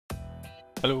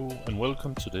Hello and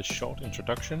welcome to this short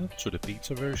introduction to the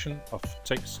beta version of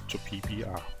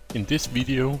TEX2PBR. In this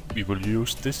video we will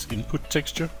use this input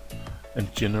texture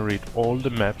and generate all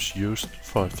the maps used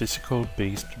for a physical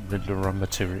based renderer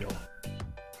material.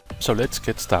 So let's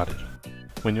get started.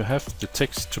 When you have the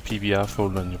TEX2PBR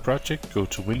folder in your project, go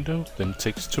to Window, then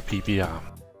TEX2PBR.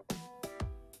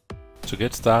 To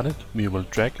get started, we will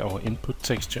drag our input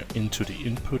texture into the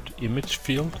input image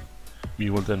field. We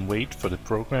will then wait for the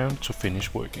program to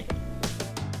finish working.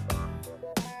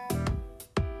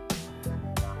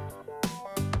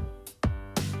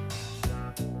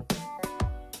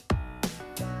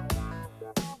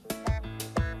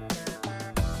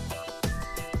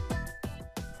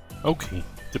 Okay,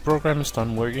 the program is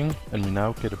done working and we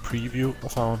now get a preview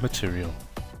of our material.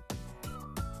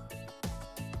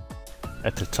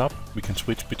 At the top we can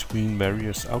switch between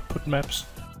various output maps,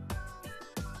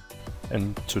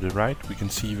 and to the right we can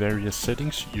see various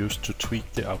settings used to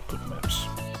tweak the output maps.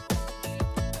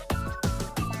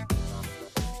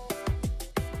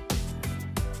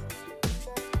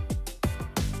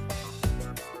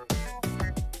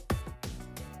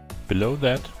 Below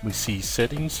that we see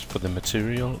settings for the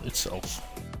material itself.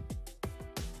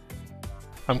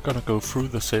 I'm gonna go through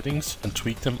the settings and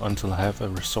tweak them until I have a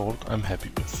result I'm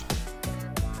happy with.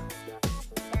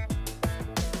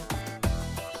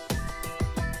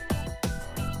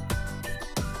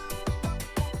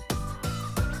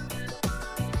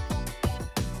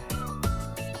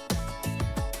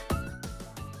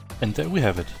 And there we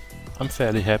have it. I'm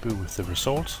fairly happy with the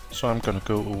results, so I'm gonna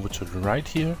go over to the right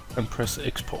here and press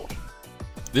export.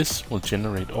 This will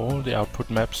generate all the output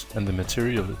maps and the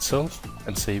material itself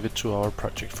and save it to our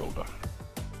project folder.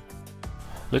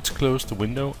 Let's close the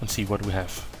window and see what we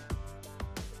have.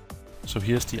 So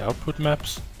here's the output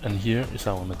maps and here is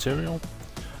our material.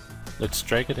 Let's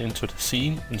drag it into the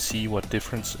scene and see what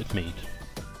difference it made.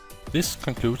 This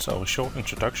concludes our short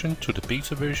introduction to the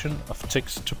beta version of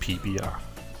TEX2PBR.